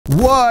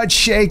What's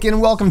shaking?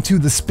 Welcome to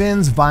the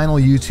Spinz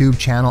Vinyl YouTube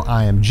channel.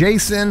 I am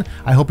Jason.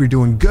 I hope you're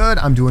doing good.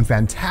 I'm doing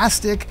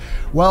fantastic.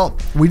 Well,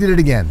 we did it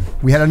again.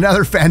 We had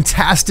another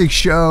fantastic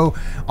show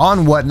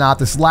on Whatnot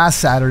this last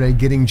Saturday,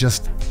 getting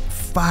just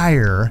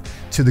fire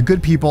to the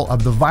good people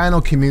of the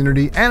vinyl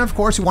community. And of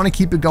course, we want to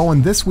keep it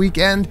going this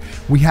weekend.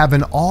 We have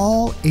an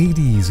all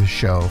 80s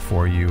show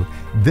for you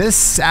this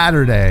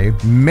Saturday,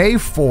 May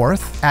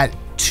 4th at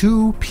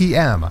 2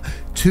 p.m.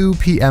 2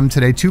 p.m.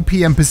 today, 2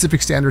 p.m.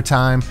 Pacific Standard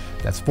Time.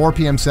 That's 4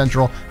 p.m.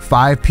 Central,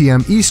 5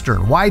 p.m.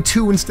 Eastern. Why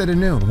 2 instead of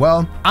noon?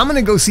 Well, I'm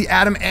gonna go see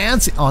Adam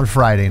Ant on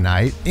Friday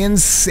night in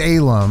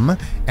Salem,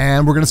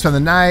 and we're gonna spend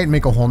the night,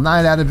 make a whole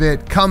night out of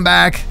it, come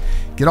back,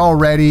 get all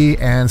ready,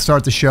 and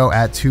start the show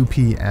at 2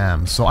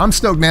 p.m. So I'm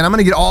stoked, man. I'm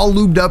gonna get all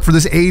lubed up for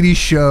this 80s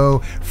show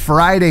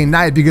Friday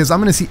night because I'm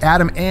gonna see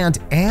Adam Ant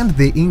and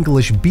the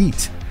English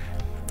Beat.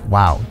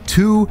 Wow,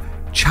 two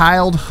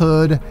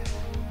childhood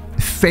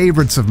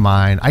favorites of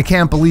mine. I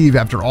can't believe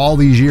after all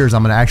these years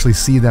I'm gonna actually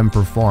see them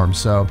perform.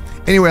 So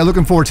anyway,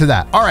 looking forward to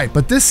that. All right,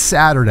 but this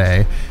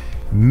Saturday,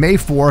 May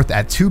 4th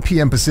at 2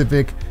 p.m.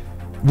 Pacific,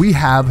 we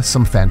have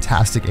some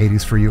fantastic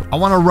 80s for you. I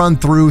want to run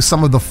through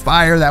some of the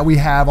fire that we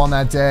have on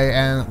that day,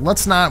 and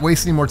let's not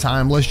waste any more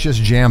time. Let's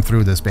just jam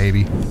through this,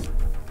 baby.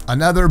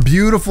 Another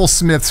beautiful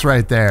Smiths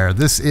right there.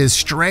 This is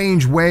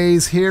Strange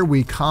Ways, Here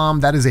We Come.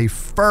 That is a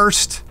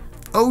first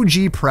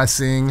OG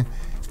pressing.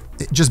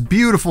 Just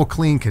beautiful,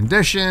 clean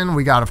condition.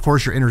 We got, of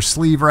course, your inner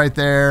sleeve right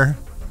there.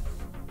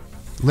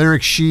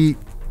 Lyric sheet.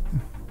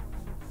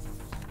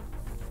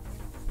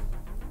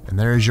 And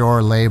there's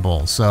your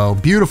label. So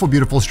beautiful,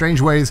 beautiful.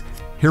 Strange Ways,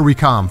 Here We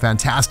Come.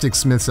 Fantastic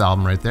Smiths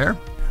album right there.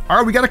 All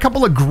right, we got a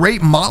couple of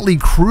great Motley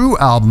Crue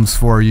albums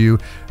for you.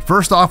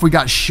 First off, we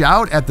got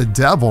Shout at the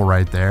Devil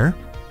right there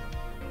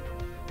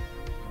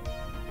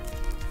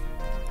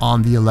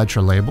on the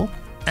Elektra label.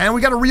 And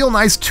we got a real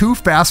nice Too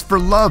Fast for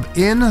Love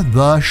in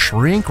the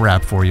shrink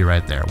wrap for you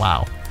right there.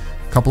 Wow.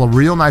 A couple of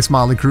real nice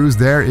Motley Crues.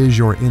 There is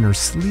your inner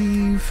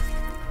sleeve.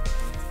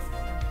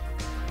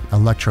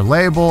 Elektra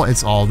label.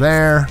 It's all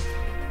there.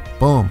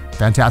 Boom.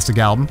 Fantastic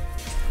album.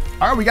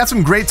 All right, we got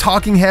some great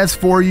Talking Heads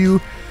for you.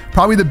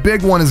 Probably the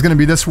big one is going to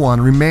be this one,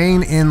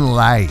 Remain in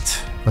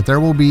Light. But there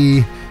will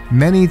be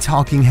many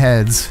Talking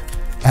Heads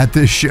at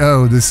this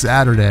show this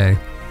Saturday.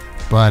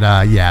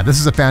 But yeah, this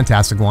is a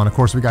fantastic one. Of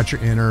course, we got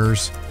your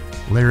inners,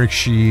 lyric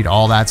sheet,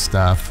 all that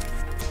stuff.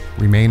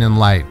 Remain in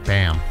Light,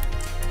 bam.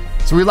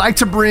 So we like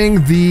to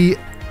bring the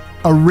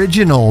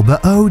original, the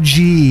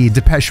OG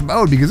Depeche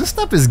Mode, because this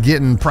stuff is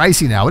getting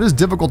pricey now. It is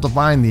difficult to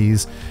find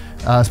these,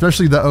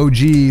 especially the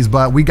OGs,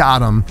 but we got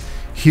them.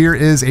 Here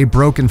is a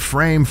Broken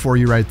Frame for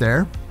you right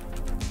there.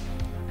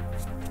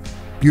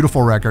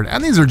 Beautiful record.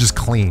 And these are just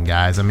clean,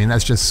 guys. I mean,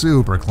 that's just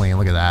super clean.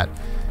 Look at that.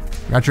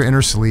 Got your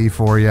inner sleeve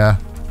for you.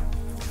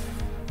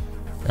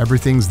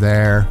 Everything's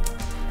there.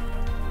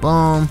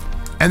 Boom.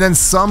 And then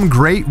Some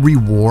Great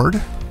Reward.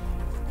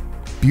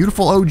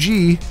 Beautiful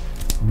OG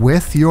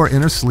with your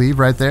inner sleeve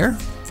right there.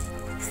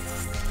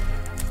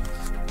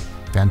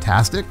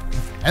 Fantastic.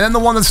 And then the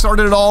one that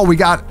started it all, we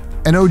got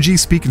an OG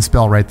Speak and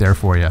Spell right there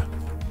for you.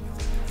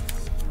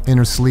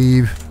 Inner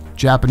sleeve,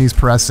 Japanese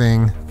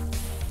pressing,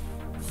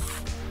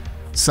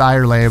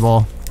 Sire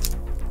label,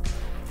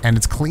 and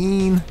it's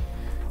clean.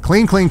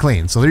 Clean, clean,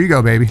 clean. So there you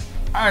go, baby.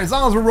 All right, as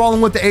long as we're rolling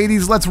with the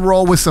 80s, let's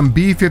roll with some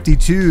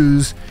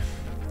B-52s.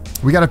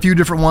 We got a few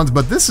different ones,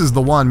 but this is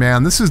the one,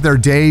 man. This is their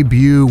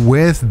debut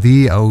with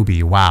the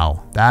Obi.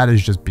 Wow, that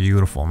is just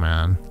beautiful,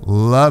 man.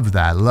 Love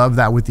that. Love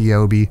that with the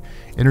Obi.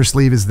 Inner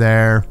sleeve is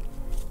there.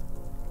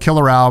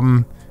 Killer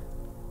album.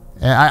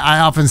 I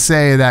often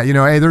say that, you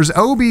know, hey, there's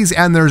Obis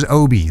and there's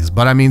Obis,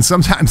 but I mean,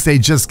 sometimes they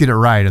just get it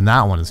right, and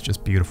that one is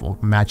just beautiful.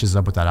 Matches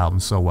up with that album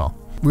so well.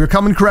 We're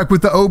coming correct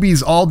with the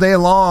Obis all day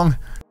long.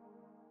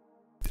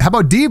 How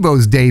about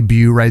Devo's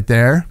debut right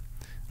there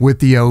with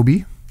the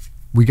Obi?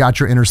 We got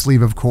your inner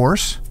sleeve, of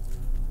course,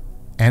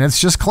 and it's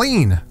just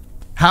clean.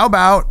 How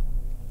about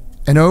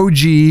an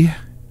OG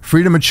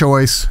Freedom of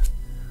Choice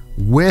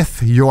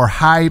with your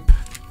hype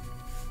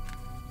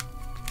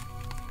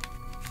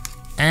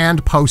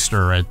and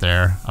poster right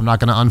there? I'm not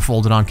going to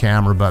unfold it on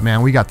camera, but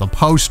man, we got the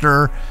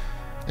poster.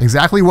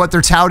 Exactly what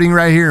they're touting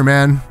right here,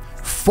 man.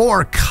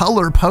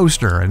 4-color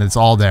poster, and it's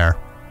all there.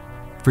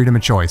 Freedom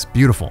of Choice.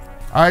 Beautiful.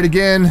 All right,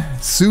 again,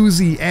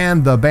 Siouxsie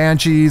and the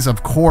Banshees,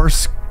 of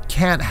course.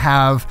 Can't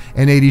have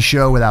an 80s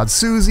show without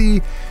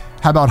Siouxsie.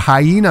 How about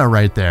Hyena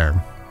right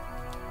there?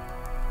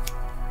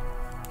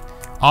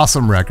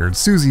 Awesome record.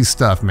 Siouxsie's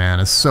stuff,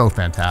 man, is so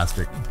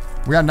fantastic.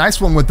 We got a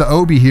nice one with the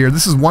Obi here.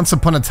 This is Once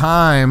Upon a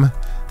Time,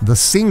 the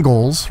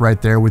singles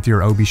right there with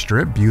your Obi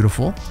strip.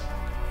 Beautiful.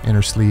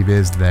 Inner sleeve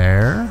is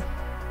there.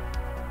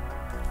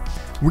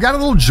 We got a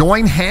little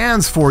Join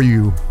Hands for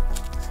you.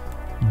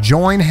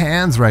 Join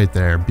Hands right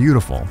there.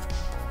 Beautiful.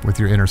 With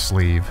your inner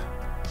sleeve.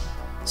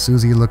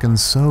 Siouxsie looking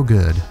so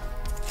good.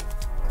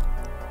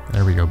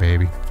 There we go,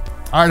 baby.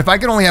 All right, if I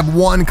could only have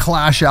one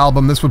Clash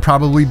album, this would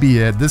probably be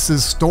it. This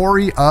is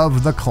Story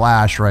of the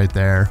Clash right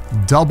there.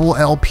 Double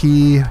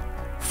LP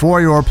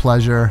for your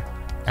pleasure.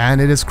 And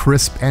it is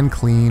crisp and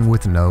clean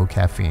with no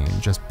caffeine.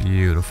 Just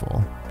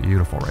beautiful.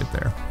 Beautiful right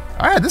there.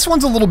 All right, this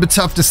one's a little bit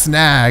tough to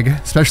snag,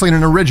 especially in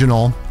an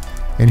original.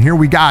 And here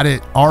we got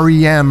it,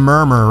 R.E.M.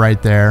 Murmur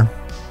right there.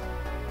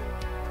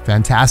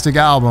 Fantastic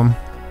album.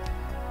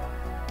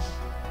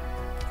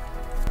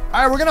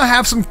 All right, we're gonna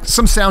have some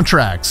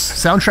soundtracks.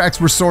 Soundtracks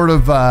were sort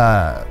of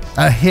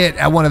a hit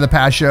at one of the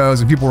past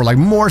shows, and people were like,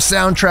 more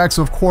soundtracks.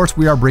 So of course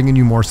we are bringing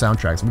you more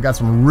soundtracks. We got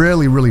some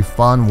really, really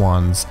fun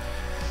ones.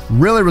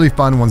 Really, really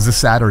fun ones this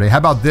Saturday. How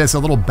about this? A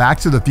little Back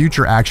to the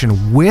Future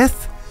action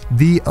with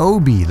the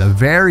Obi, the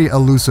very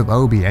elusive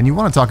Obi. And you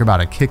want to talk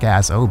about a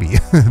kick-ass Obi.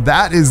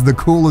 That is the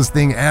coolest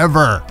thing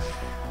ever.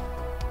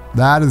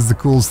 That is the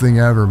coolest thing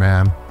ever,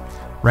 man.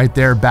 Right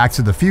there, Back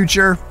to the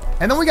Future.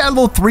 And then we got a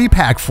little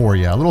 3-pack for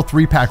you. A little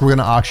 3-pack we're going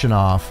to auction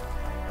off.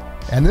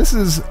 And this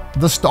is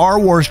the Star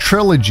Wars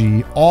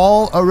Trilogy,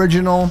 all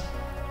original,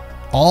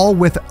 all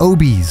with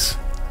Obis.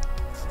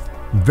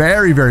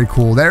 Very, very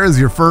cool. There is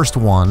your first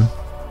one.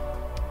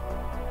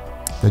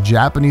 The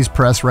Japanese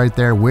press right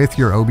there with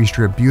your Obi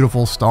strip.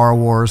 Beautiful Star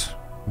Wars,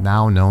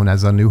 now known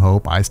as A New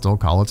Hope. I still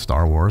call it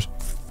Star Wars.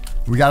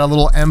 We got a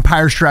little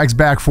Empire Strikes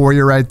Back for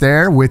you right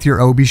there with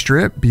your Obi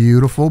strip.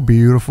 Beautiful,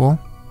 beautiful.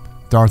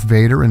 Darth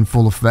Vader in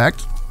full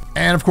effect.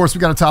 And of course, we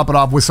got to top it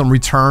off with some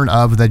Return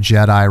of the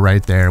Jedi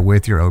right there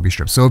with your Obi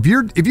strip. So if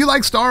you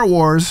like Star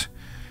Wars,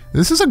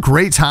 this is a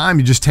great time.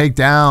 You just take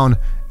down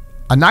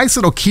a nice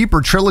little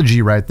keeper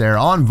trilogy right there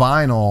on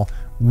vinyl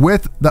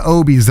with the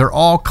Obis. They're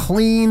all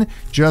clean,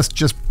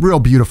 just real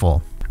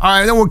beautiful. All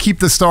right, then we'll keep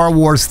the Star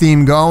Wars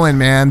theme going,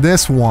 man.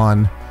 This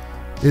one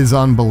is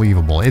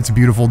unbelievable. It's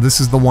beautiful. This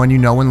is the one you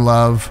know and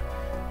love.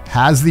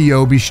 Has the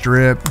Obi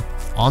strip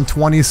on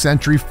 20th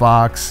Century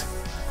Fox.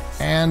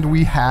 And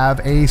we have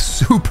a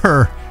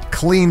super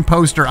clean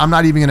poster. I'm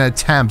not even gonna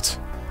attempt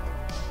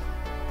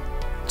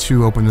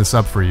to open this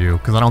up for you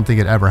because I don't think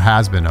it ever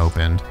has been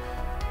opened.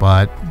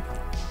 But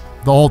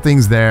the whole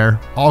thing's there,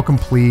 all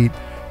complete.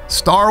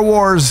 Star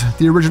Wars,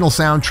 the original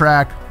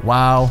soundtrack.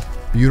 Wow,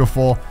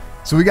 beautiful.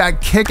 So we got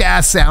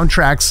kick-ass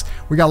soundtracks.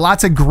 We got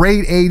lots of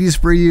great 80s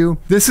for you.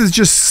 This is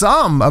just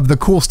some of the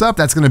cool stuff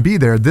that's gonna be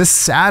there this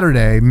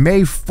Saturday,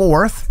 May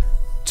 4th,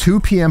 2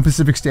 p.m.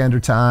 Pacific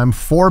Standard Time,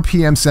 4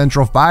 p.m.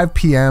 Central, 5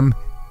 p.m.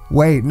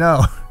 Wait,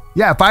 no.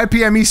 Yeah, 5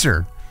 p.m.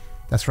 Eastern.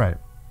 That's right.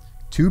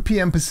 2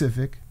 p.m.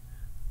 Pacific,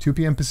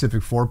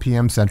 4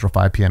 p.m. Central,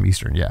 5 p.m.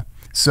 Eastern, yeah.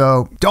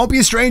 So don't be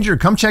a stranger.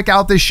 Come check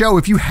out this show.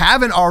 If you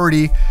haven't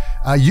already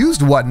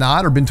used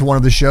Whatnot or been to one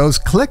of the shows,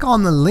 click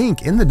on the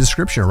link in the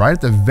description right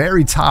at the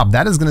very top.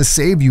 That is going to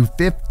save you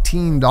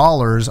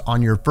 $15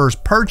 on your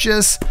first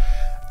purchase.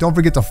 Don't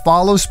forget to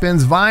follow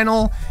Spinz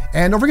Vinyl,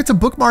 and don't forget to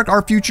bookmark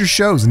our future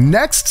shows.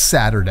 Next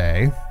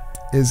Saturday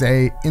is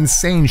a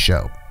insane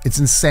show. It's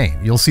insane.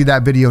 You'll see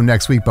that video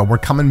next week, but we're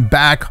coming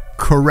back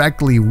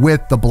correctly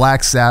with the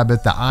Black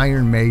Sabbath, the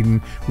Iron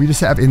Maiden. We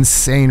just have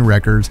insane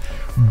records.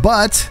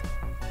 But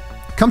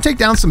come take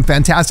down some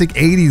fantastic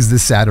 80s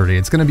this Saturday.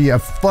 It's going to be a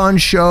fun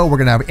show. We're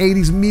going to have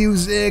 80s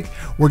music.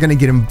 We're going to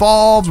get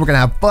involved. We're going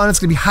to have fun. It's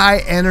going to be high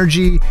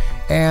energy.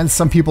 And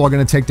some people are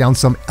going to take down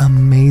some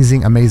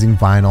amazing, amazing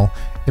vinyl.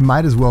 It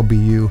might as well be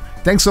you.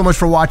 Thanks so much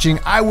for watching.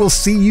 I will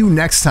see you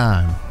next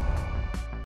time.